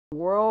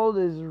world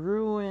is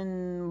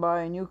ruined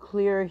by a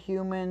nuclear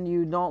human.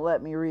 You don't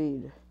let me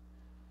read.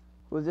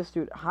 Who's this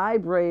dude? Hi,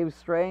 brave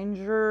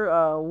stranger.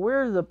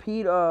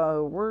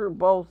 We're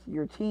both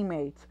your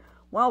teammates.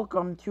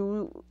 Welcome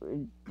to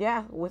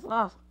death with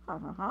us. Ha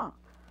ha ha.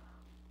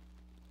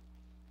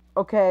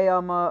 Okay,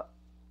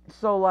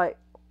 so like,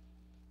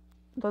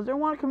 does anyone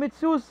want to commit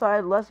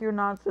suicide? Less your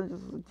nonsense.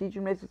 Just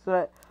teaching makes it so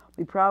that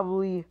we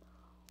probably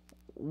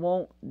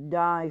won't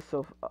die.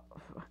 So,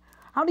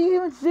 how do you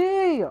even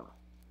see?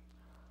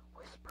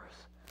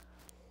 Whispers.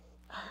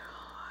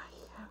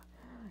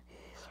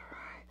 He's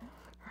right.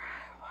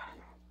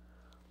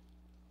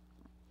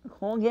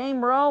 Whole game,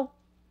 bro.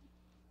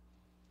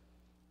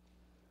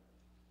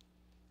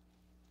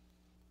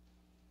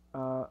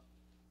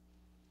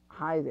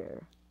 Hi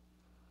there.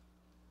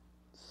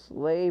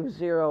 Slave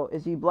Zero.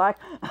 Is he black?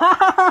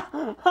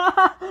 I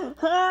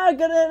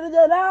gotta edit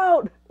that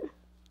out.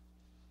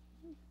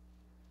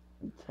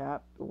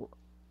 Tap. Ooh,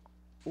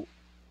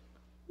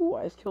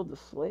 I just killed the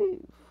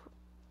slave.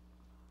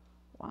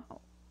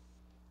 Wow.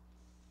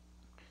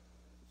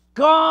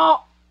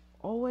 Go!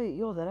 Oh wait,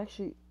 yo, that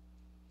actually,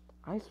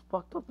 I just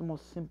fucked up the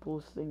most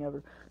simplest thing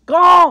ever.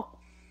 Go!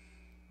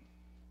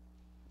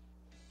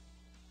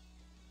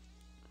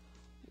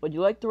 Would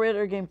you like to rate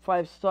our game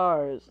 5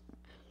 stars?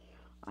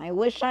 I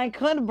wish I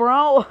could,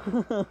 bro.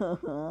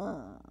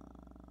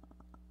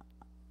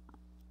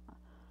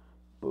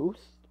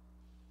 Boost.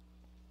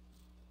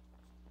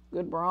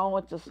 Good, bro.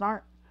 What's the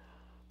start?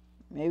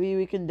 Maybe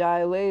we can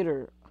die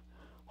later.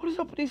 What is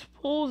up with these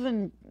pools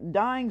and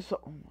dying so...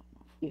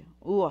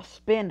 Ooh, a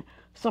spin.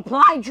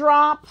 Supply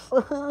drops!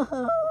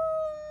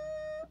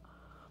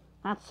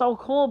 That's so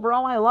cool,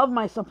 bro. I love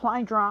my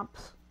supply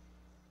drops.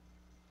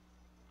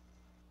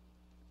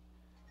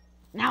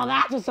 Now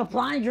that's a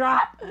supply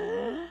drop!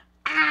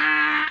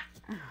 Ah!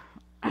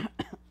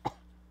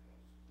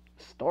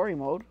 Story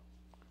mode.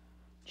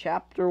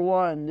 Chapter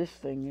 1. This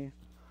thing.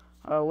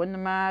 Win the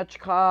match,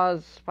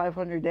 cause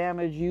 500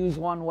 damage, use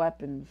 1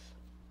 weapons.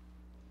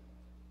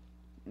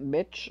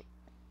 Bitch.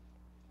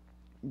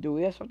 Do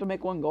we have to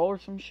make 1 goal or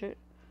some shit?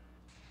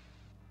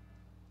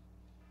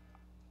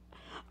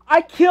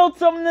 I killed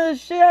someone and the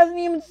shit hasn't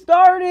even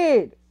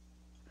started!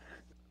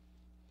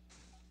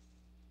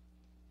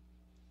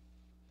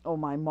 Oh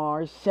my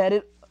Mars, said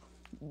it.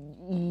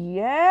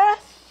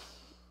 Yes?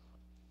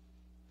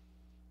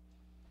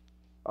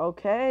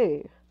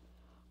 Okay.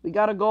 We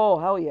got a goal,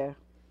 hell yeah.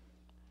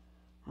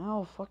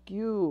 Oh, fuck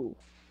you.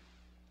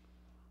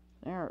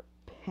 There,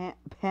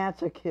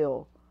 panther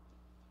kill.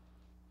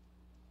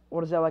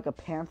 What is that, like a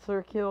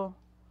panther kill?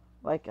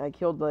 Like I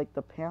killed like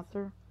the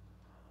panther?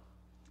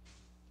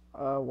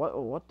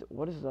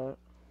 What is that?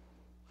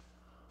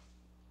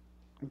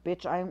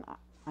 Bitch, I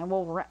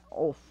will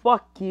oh,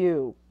 fuck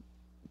you.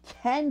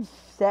 10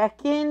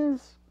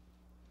 seconds?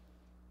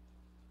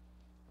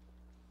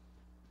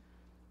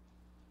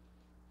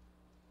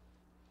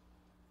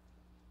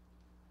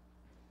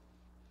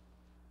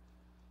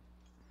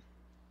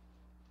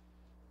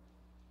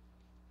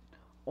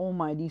 Oh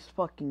my, these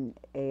fucking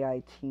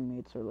AI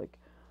teammates are like,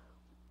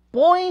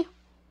 boy!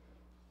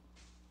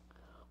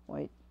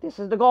 Wait, this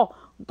is the goal.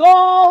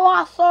 Go,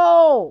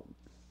 Lasso!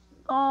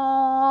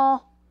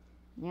 Oh,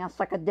 yeah,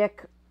 suck a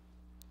dick.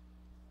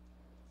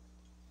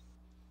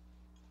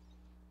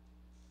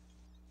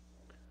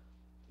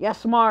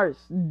 Yes, Mars,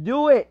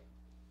 do it!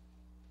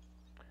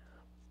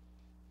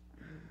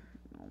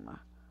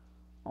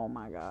 Oh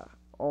my god.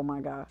 Oh my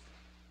god.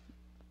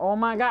 Oh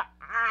my god.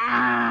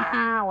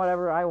 Ah,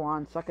 whatever I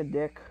want. Suck a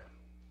dick.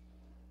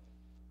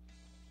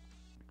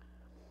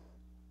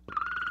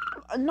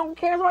 No one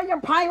cares about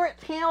your pirate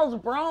tails,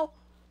 bro.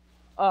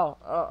 Oh.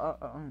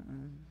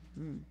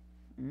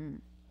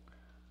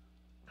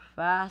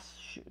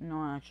 Fast.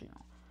 No, actually,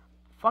 no.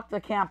 Fuck the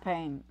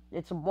campaign.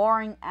 It's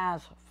boring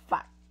as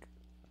fuck.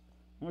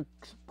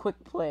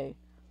 Quick play.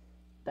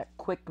 That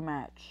quick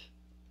match.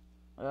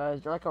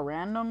 Is there like a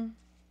random?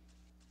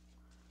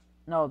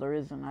 No, there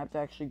isn't. I have to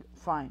actually...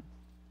 Fine.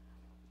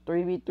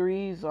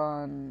 3v3s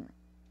on...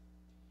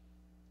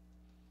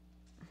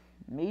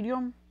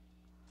 medium?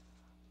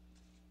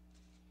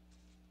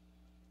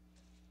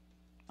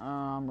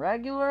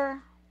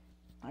 Regular?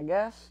 I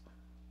guess?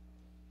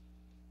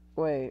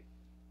 Wait.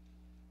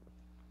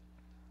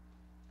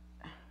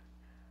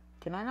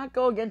 Can I not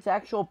go against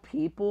actual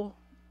people?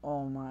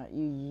 Oh my...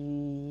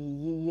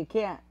 You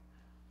can't.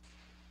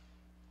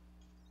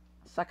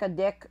 Suck a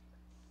dick.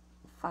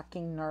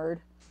 Fucking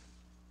nerd.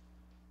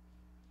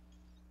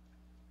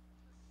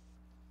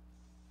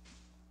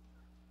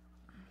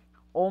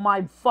 Oh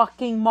my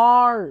fucking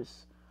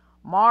Mars!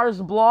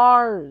 Mars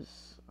Blars!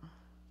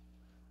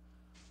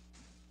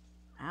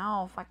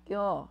 Ow, fuck you.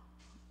 Oh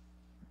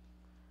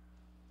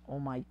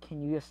my,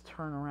 can you just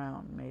turn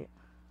around, mate?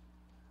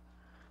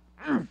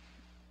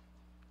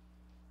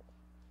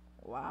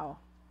 Wow.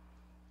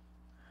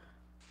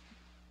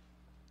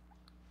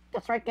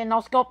 That's right, get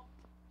no scope.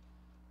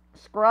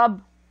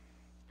 Scrub.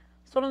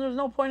 So then there's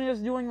no point in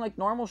just doing like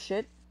normal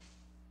shit.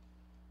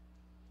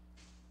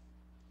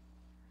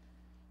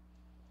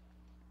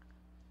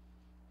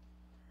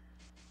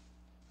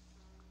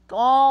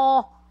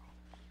 go.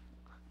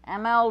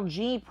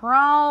 MLG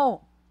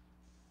Pro.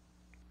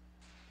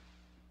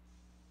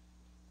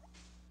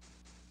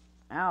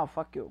 Ow,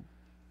 fuck you.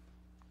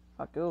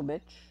 Fuck you,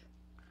 bitch.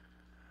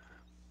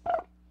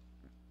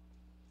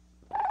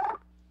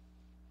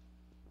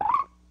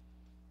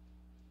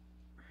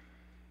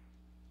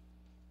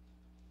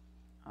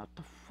 What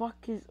the fuck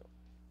is...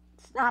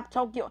 Snap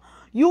Tokyo.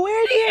 You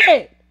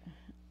idiot!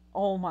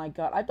 Oh my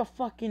god, I have to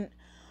fucking...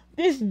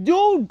 This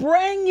dude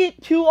bring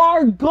it to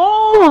our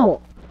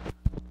goal!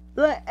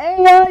 The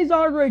AIs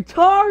are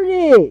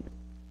retarded!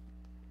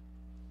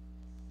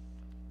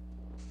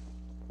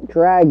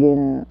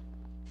 Dragon.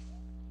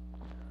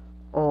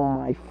 Oh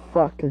my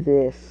fuck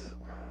this.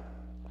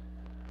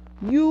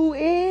 You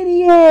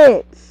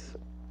idiots!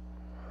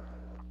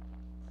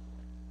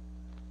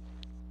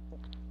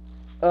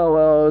 Oh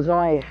well, it was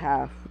only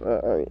half.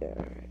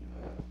 Yeah.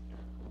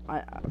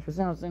 For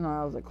some reason,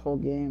 I was like whole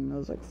game. I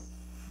was like,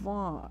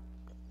 fuck.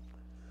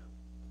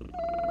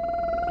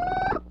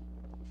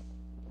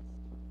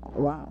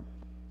 Wow.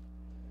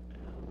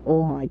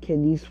 Oh my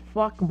kid, these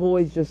fuck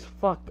boys just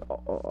fuck.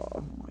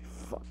 Oh my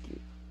fuck you.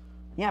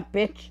 Yeah,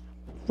 bitch.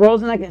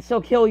 Frozen, I can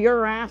still kill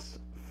your ass.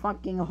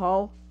 Fucking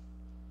hoe.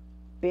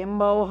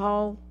 Bimbo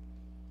hoe.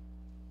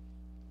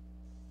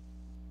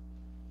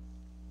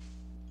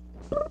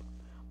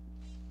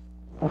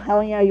 Oh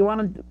hell yeah, you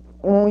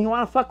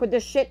wanna fuck with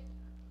this shit?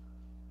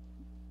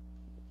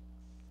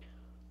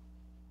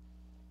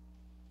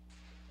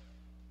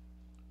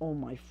 Oh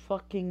my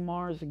fucking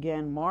Mars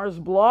again. Mars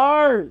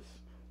Blars!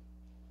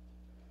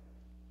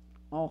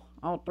 Oh,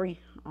 3.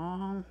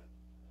 I'm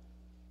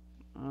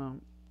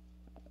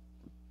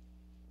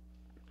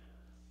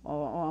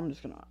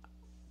just gonna...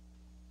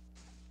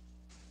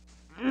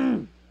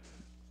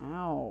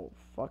 Ow,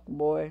 fuck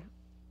boy.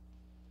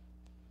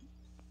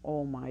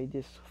 Oh my,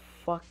 this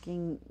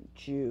fucking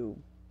Jew.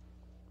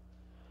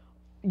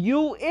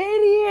 You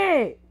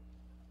idiot!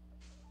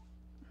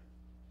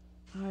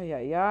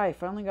 I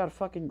finally got a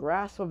fucking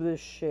grasp of this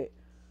shit.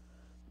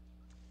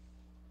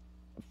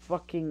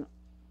 Fucking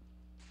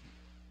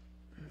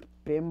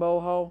bimbo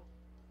hoe.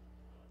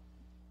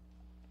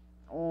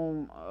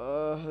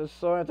 It's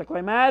so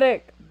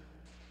anticlimactic.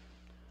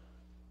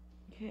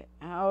 Get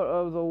out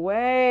of the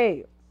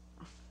way.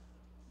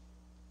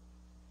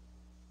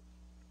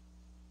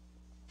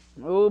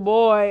 Oh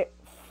boy,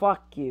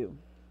 fuck you.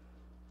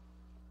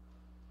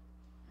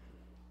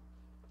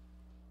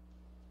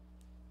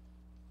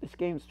 This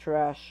game's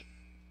trash.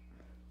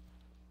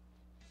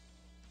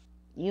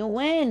 You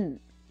win,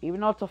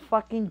 even though it's a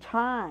fucking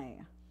tie.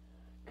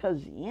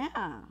 'Cause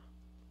yeah,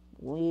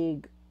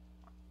 League.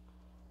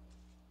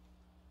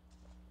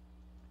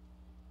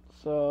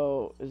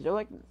 So, is there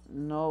like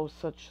no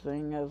such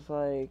thing as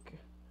like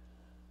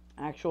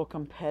actual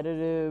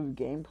competitive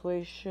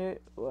gameplay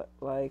shit?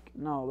 Like,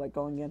 no, like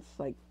going against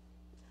like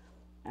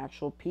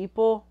actual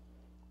people?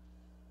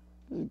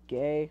 This is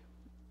gay.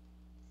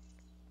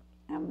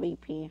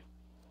 MVP.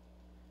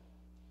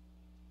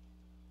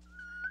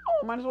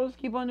 Oh, might as well just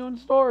keep on doing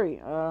the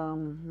story.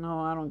 No,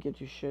 I don't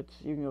get you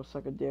shits. You can go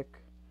suck a dick.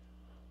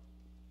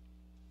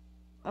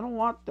 I don't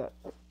want that.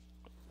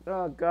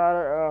 Oh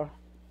god,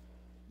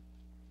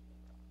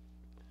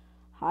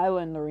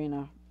 Highland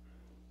Arena.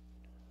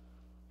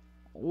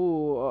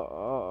 Ooh,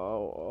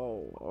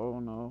 oh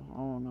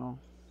no.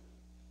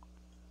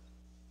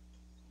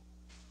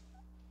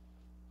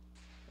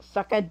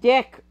 Suck a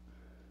dick!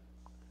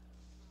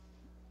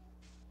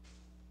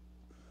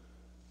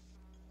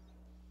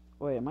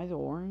 Wait, am I the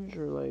orange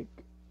or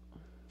like...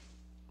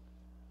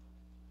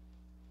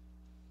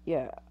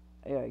 Yeah,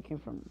 it came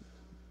from...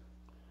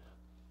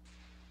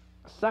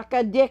 Suck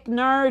a dick,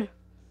 nerd!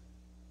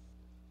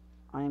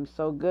 I am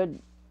so good.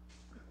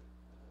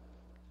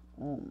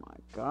 Oh my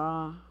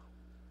god.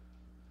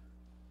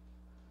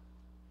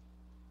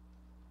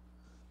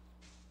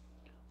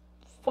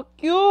 Fuck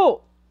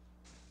you!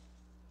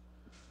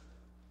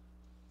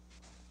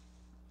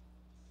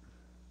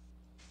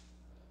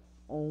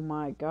 Oh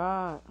my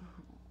god.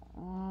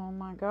 Oh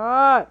my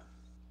god.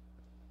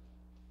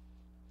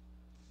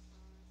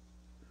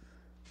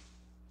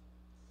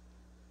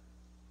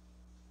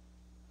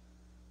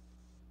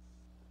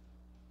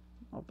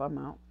 Oh, I'm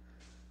out.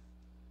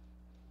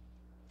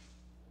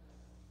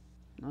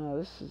 Oh,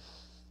 this is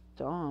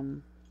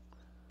dumb.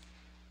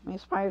 Let me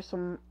inspire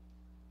some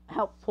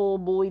helpful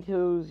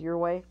bully-toos your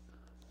way.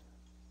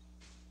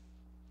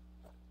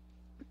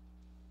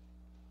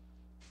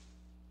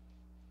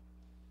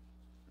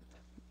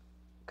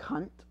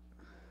 Cunt.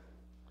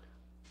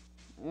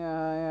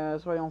 Yeah,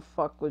 that's why I don't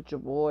fuck with your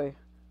boy.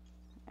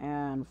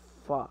 And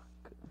fuck.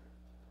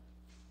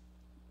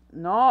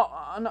 No!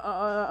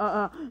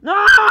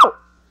 No!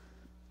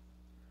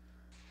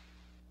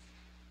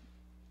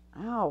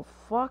 Ow,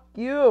 fuck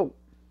you!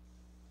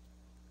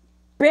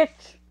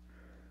 Bitch!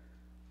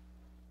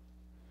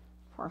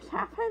 First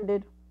half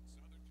ended.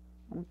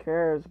 Who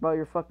cares about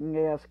your fucking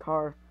gay ass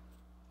car?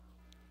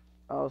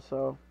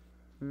 Also,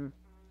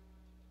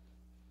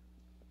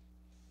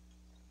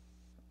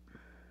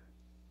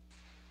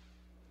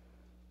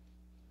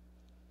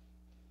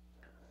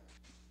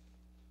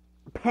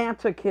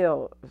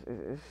 Pentakill.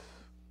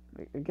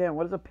 Again,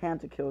 what is a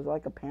pentakill? Is it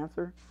like a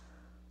panther?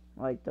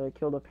 Like, did I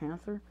kill the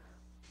panther?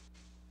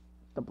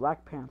 The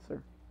Black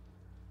Panther.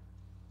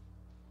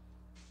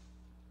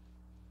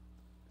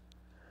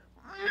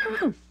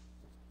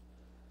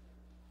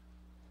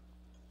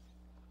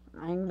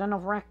 I'm gonna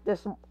wreck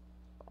this.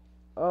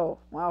 Oh,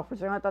 wow. For a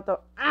second I thought the...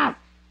 Ah!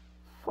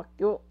 Fuck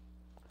you.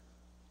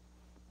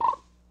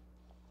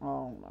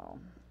 Oh, no.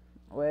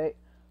 Wait.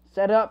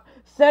 Set up.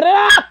 Set it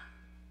up!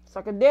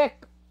 Suck a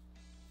dick.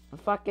 A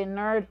fucking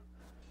nerd.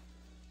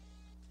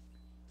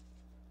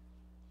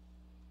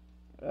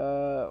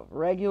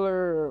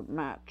 Regular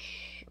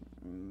match.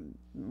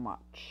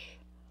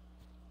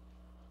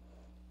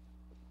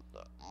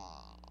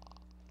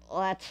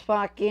 Let's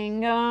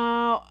fucking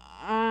go.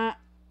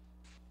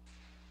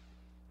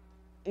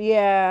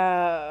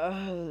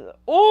 Yeah.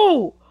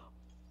 Oh!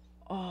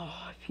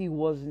 Oh, if he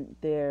wasn't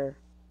there.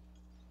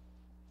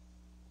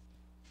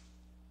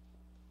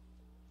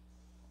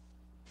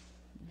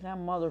 That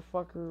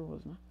motherfucker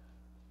was not.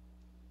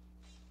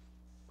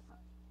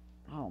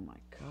 Oh my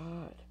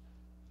god.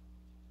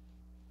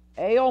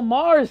 Ayo,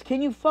 Mars,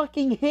 can you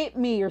fucking hit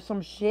me or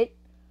some shit?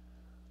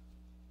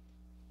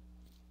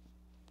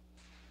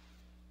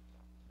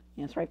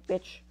 That's right,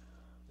 bitch.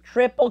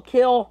 Triple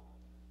kill.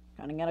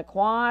 Gonna get a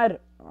quad.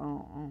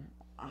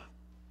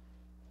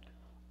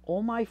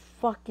 Oh my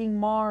fucking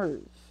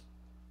Mars.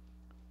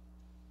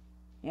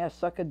 Yeah,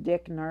 suck a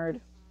dick,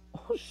 nerd.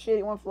 Oh shit,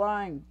 he went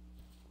flying.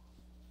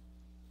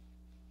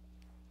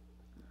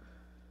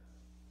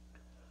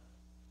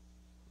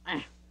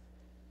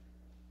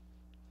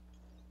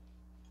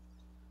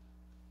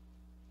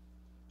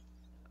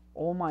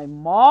 Oh my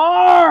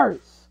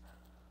Mars!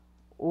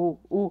 Ooh,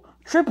 ooh,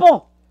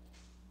 triple!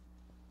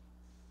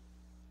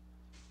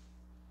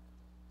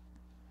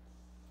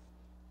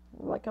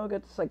 I like how I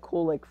get this like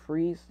cool like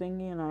freeze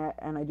thingy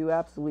and I do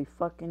absolutely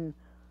fucking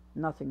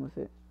nothing with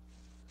it.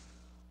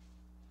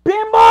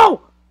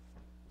 Bimbo!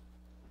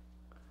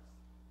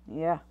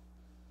 Yeah,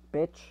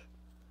 bitch.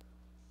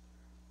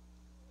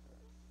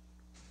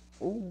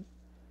 Ooh.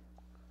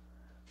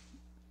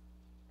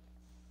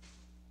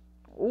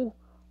 Ooh.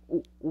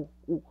 Ooh, ooh,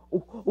 ooh,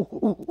 ooh,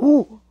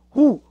 ooh, ooh,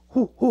 ooh,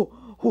 ooh,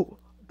 ooh.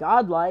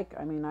 Godlike.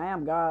 I mean, I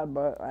am God,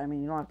 but I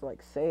mean, you don't have to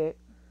like say it.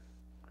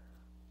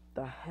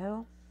 The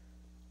hell?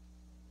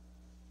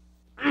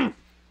 If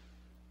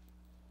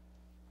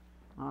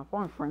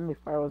only friendly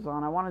fire was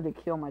on, I wanted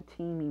to kill my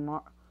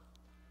teammate.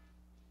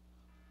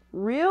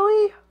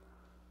 Really?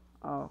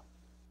 Oh.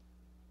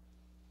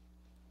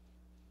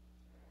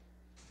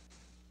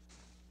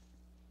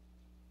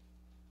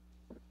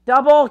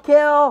 Double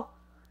kill!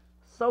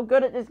 So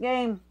good at this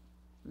game.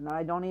 Now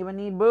I don't even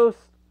need boost.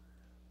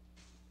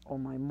 Oh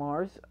my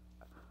Mars.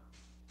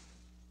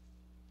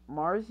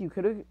 Mars, you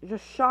could have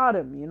just shot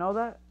him, you know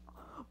that?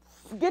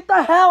 Get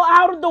the hell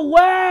out of the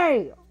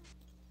way!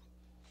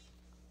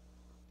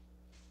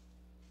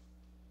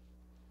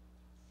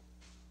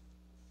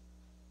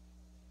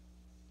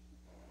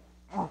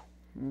 Oh.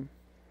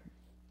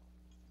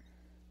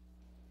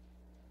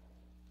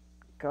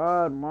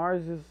 God,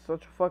 Mars is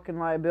such a fucking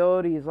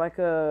liability. He's like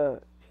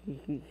a...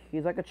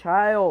 He's like a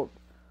child.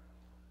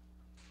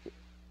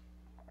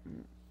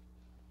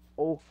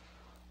 Oh.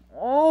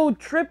 Oh,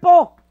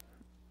 triple!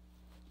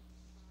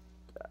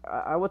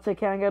 I would say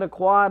can I get a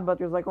quad, but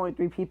there's like only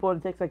 3 people and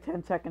it takes like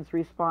 10 seconds to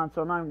respawn,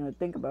 so I'm not even going to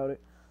think about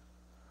it.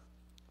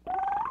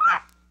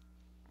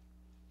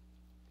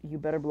 You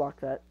better block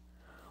that.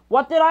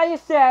 What did I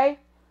say?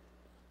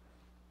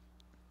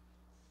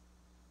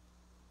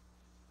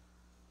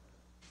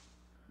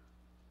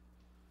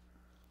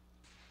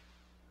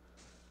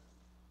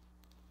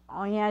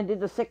 Oh yeah, I did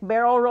the sick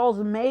barrel rolls,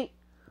 mate.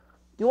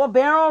 Do a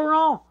barrel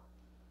roll.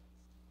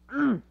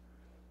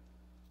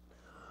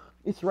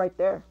 It's right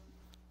there.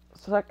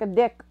 Suck a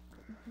dick.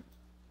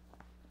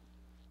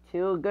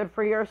 Too good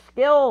for your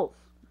skills.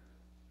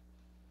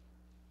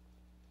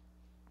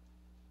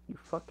 You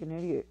fucking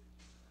idiot.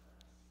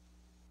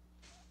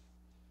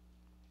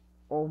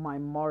 Oh my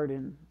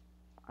Martin.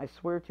 I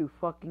swear to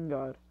fucking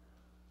God.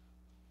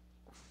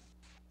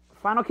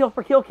 Final kill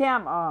for kill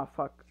cam. Ah,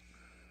 fuck.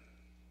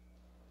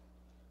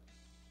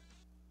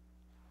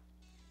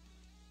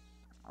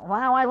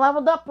 Wow, I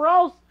leveled up,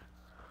 bros.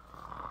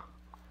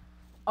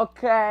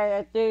 Okay,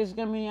 I think it's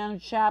gonna be on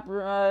chapter.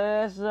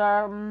 There's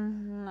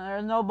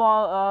no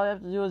ball. All you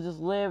have to do is just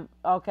live.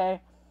 Okay,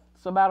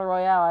 so battle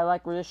royale. I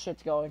like where this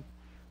shit's going.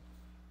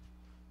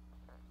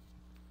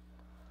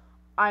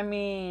 I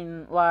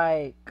mean,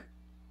 like,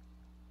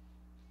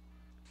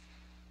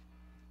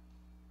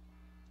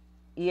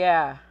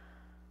 yeah,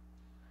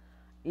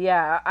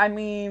 yeah. I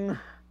mean.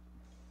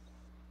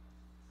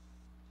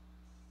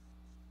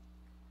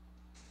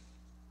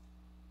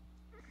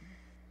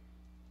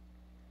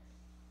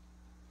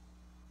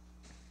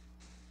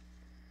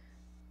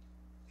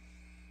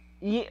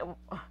 Yeah,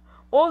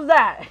 what was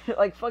that?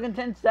 Like fucking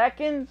 10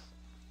 seconds?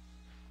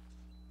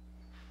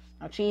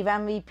 Achieve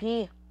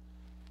MVP.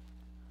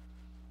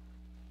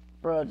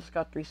 Bro, I just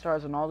got 3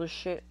 stars on all this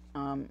shit.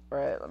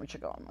 Right, let me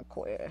check out my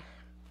query.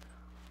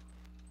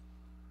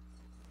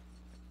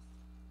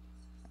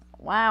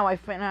 Wow, I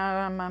fin.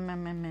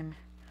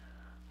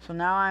 So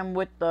now I'm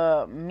with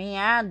the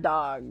Mad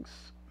Dogs.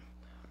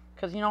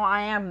 Because, you know,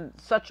 I am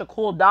such a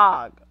cool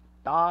dog.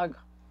 Dog.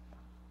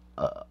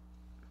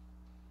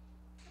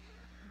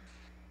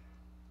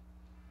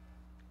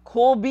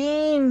 Cool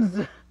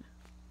beans.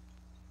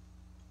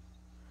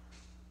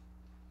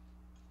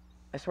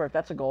 I swear, if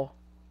that's a goal.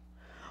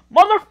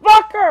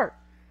 Motherfucker!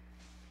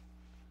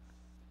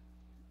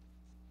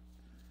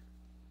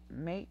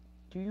 Mate,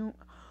 do you...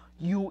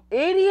 You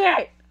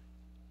idiot!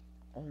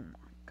 Oh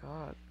my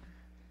god.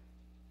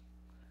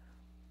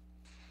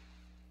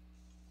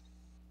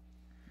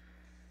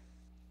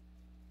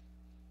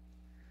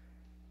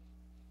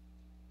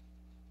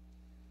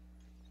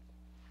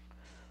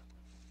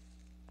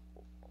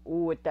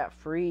 Ooh, with that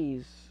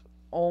freeze.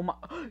 Oh my...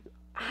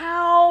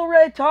 How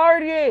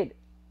retarded!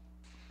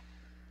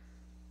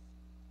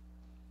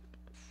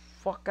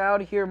 Fuck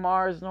out of here,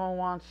 Mars. No one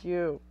wants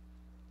you.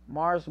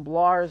 Mars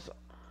Blars.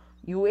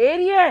 You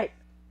idiot!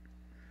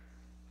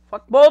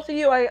 Fuck both of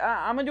you.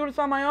 I'm gonna do this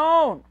on my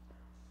own.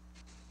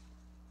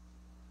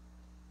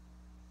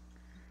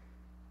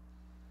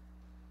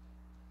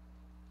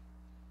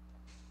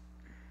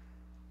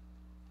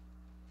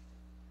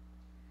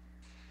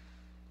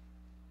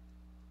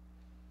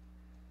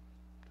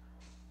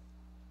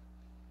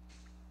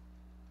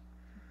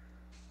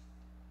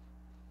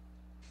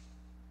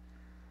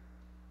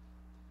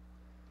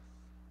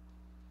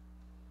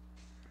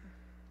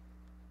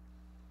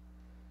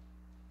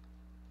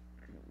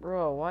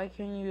 Bro, why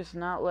can you just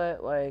not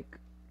let, like...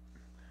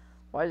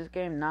 Why is this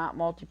game not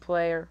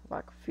multiplayer?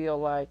 Like, I feel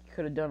like you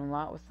could have done a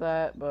lot with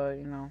that, but,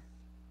 you know.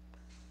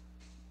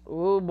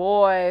 Ooh,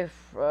 boy.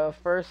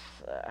 First...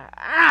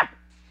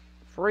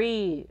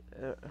 Free.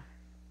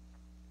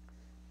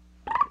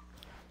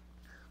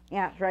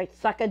 Yeah, that's right.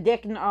 Suck a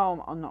dick.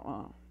 No, oh,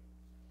 no.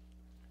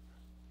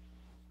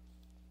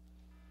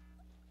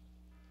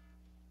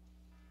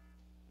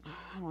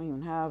 I don't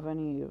even have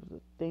any of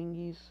the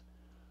thingies.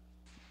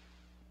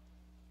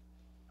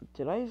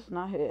 Did I just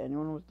not hit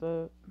anyone with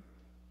the...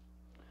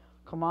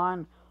 Come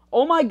on.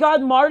 Oh my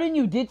god, Martin,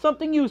 you did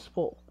something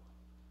useful.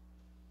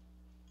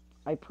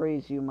 I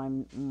praise you,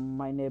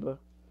 my neighbor.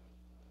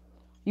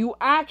 You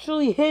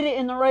actually hit it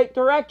in the right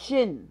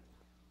direction.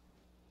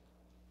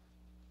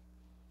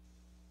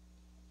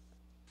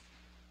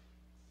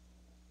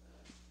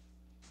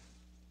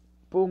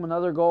 Boom,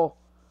 another goal.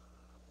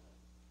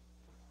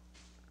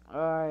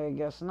 I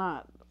guess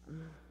not.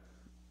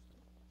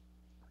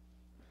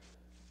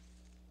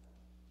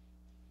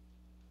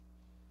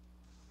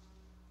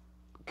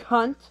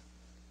 Cunt.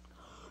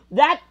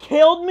 That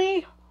killed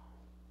me?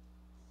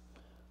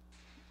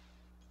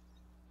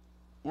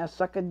 Yeah,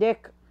 suck a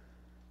dick.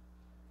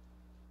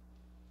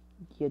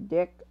 You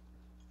dick.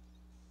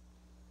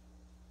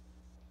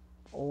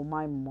 Oh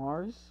my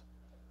Mars.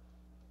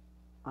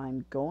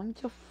 I'm going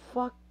to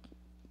fuck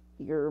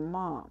your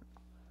mom.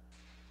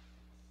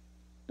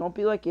 Don't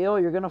be like, ew,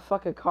 you're gonna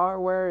fuck a car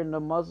wearing the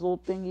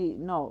muzzle thingy.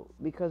 No,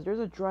 because there's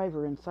a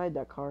driver inside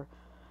that car.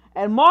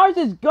 And Mars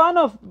is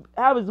gonna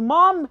have his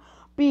mom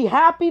be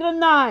happy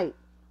tonight.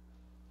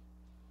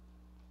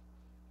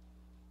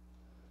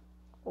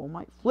 Oh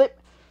my, flip.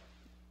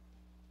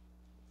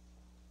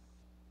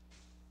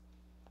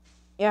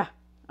 Yeah.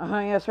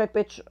 Yeah, that's right,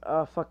 bitch.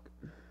 Fuck.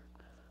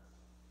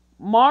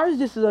 Mars,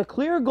 this is a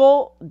clear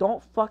goal.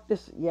 Don't fuck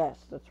this. Yes,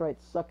 that's right.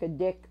 Suck a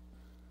dick.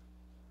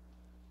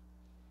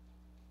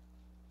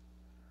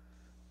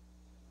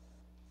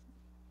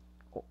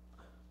 Oh,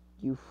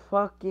 you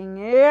fucking...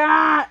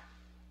 Yeah!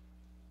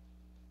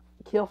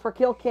 Kill for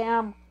kill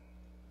cam.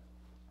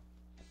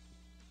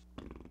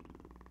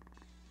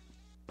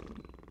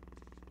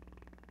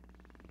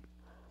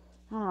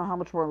 I don't know how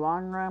much more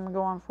longer I'm gonna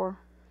go on for.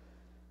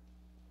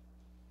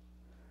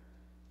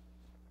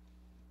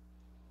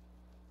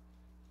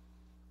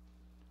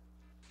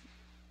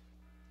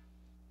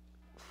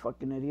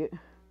 Fucking idiot.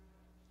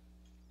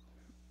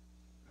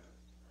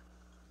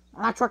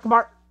 Ah, truck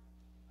bar.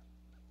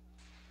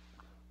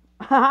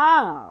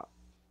 Haha!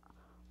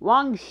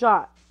 Long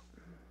shot.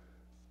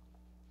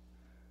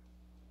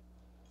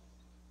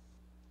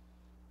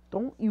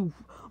 Don't you...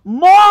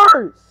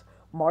 Mars!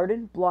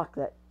 Martin, block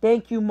that.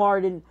 Thank you,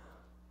 Martin.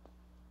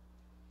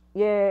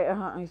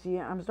 Yeah, I see.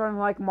 I'm starting to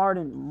like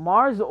Martin.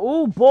 Mars,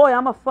 oh boy,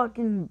 I'm a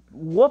fucking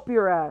whoop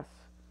your ass.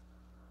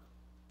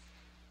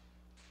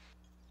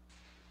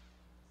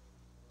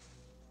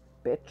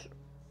 Bitch.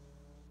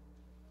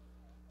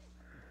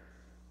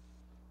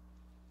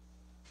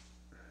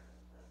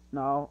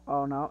 No,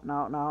 oh no.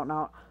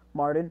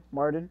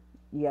 Martin.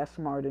 Yes,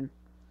 Martin.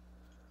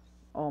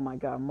 Oh my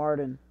god,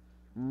 Martin.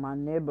 My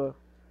neighbor.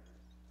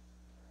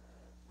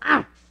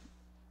 Ah!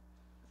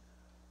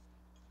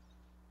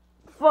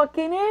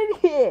 Fucking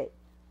idiot!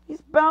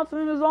 He's bouncing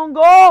in his own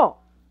goal!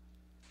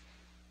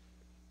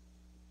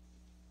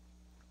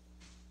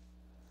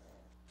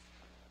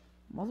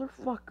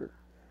 Motherfucker.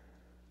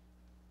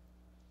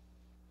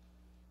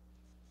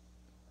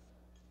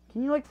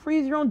 Can you, like,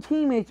 freeze your own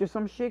teammates or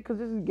some shit? Because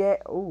this is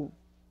oh.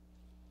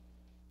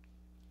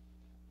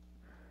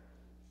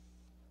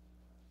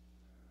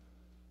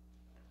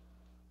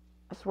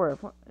 swear,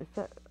 if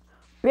that...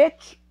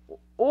 Bitch!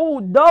 Oh,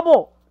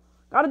 double!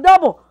 Got a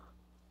double!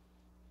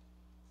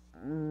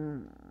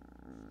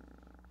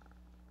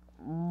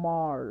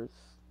 Mars.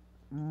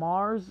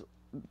 Mars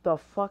the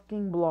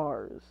fucking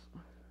Blars.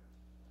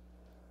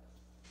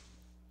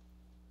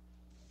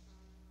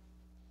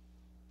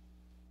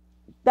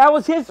 That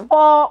was his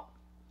fault!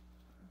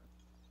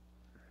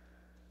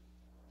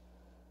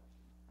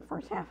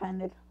 First half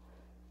ended.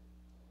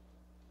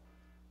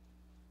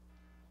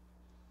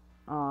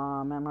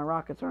 Aw, man, my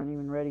rockets aren't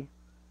even ready.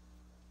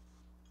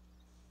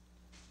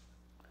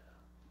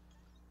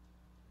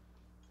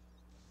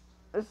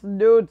 This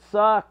dude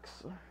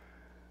sucks. He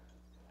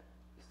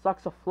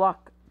sucks a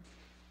fluck.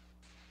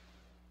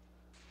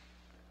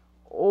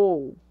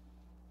 Oh.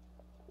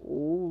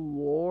 Oh,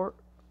 Lord.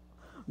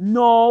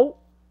 No.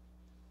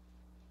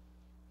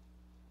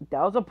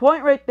 That was a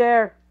point right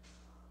there.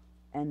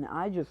 And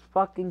I just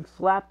fucking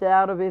slapped it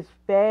out of his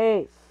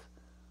face.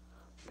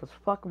 Because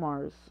fuck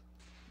Mars.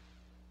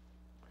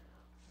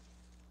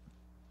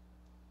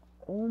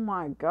 Oh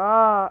my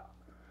god.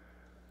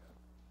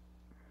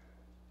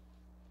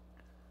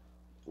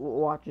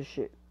 Watch this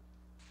shit.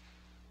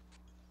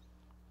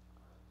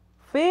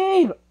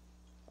 Feed!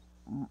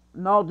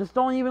 No, just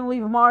don't even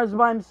leave Mars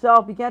by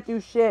himself. He can't do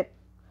shit.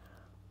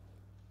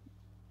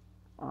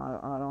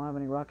 I don't have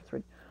any rockets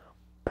ready.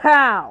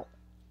 Pow!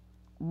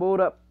 Boot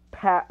up.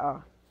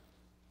 Pow.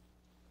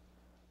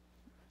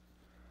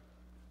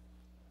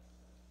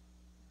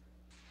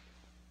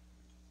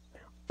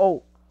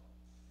 Oh.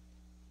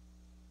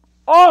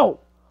 Oh!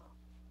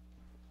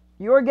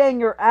 You're getting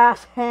your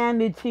ass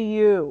handed to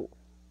you.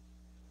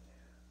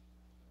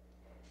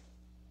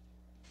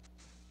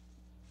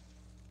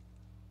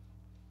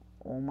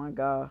 Oh my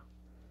god.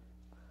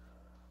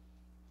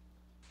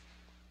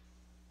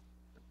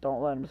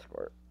 Don't let him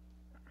squirt.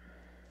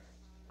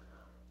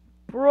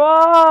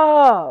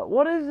 Bruh!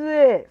 What is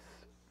this?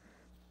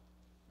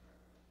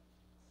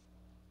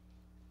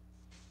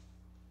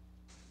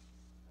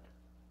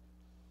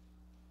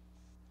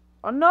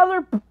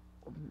 Another...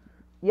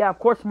 Yeah, of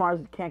course Mars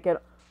can't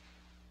get...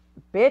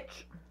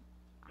 Bitch!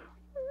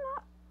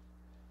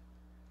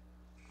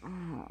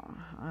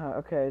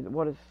 Okay,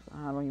 what is...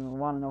 I don't even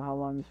want to know how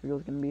long this video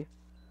is going to be.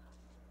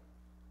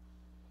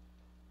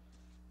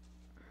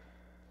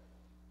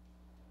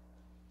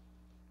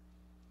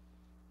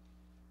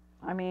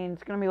 I mean,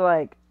 it's going to be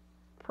like...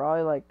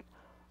 Probably like...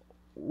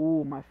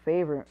 Ooh, my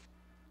favorite.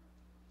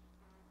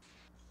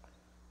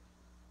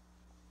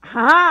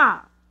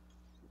 Ha!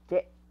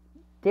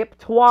 Dip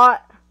twat.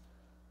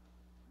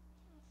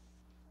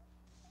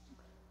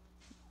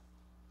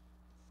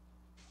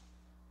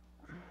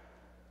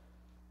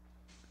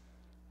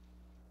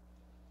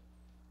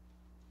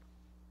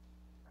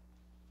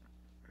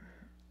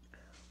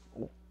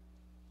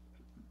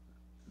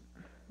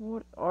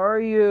 What are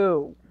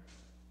you?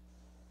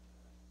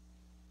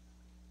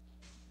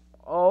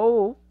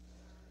 Oh.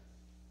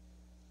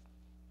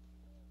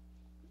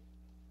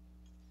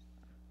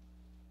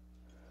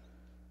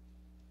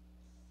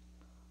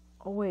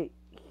 Oh, wait.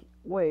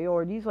 Wait,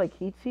 are these like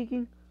heat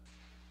seeking?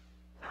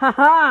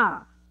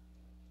 Haha!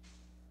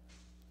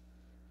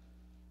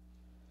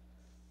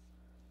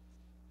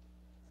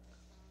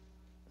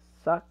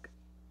 Suck.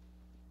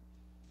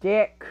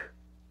 Dick.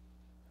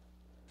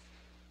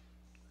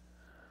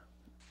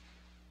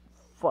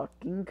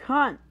 Fucking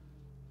cunt.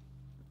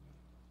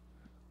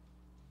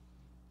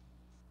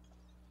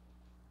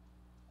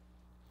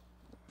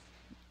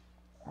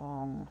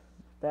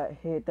 That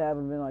hit, that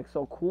would have been like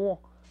so cool.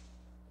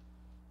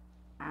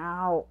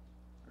 Ow.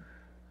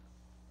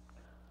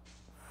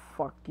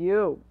 Fuck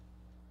you.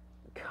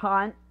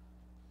 Cunt.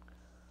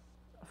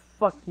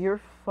 Fuck your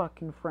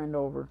fucking friend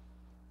over.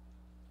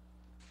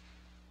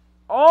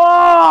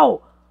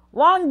 Oh!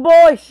 Long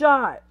boy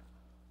shot.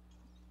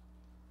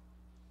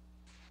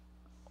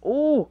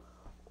 Ooh.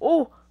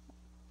 Ooh.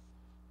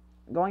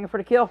 Going in for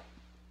the kill.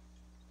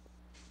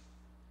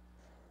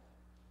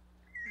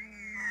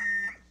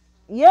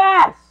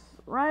 Yes!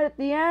 Right at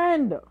the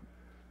end.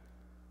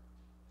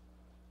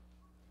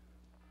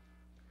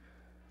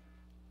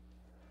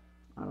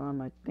 I don't have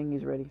my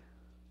thingies ready.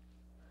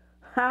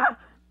 Ha!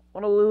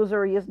 What a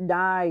loser. He just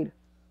died.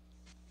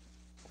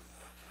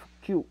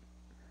 Cute.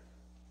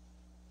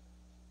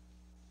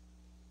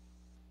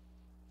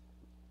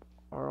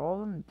 Are all of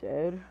them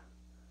dead?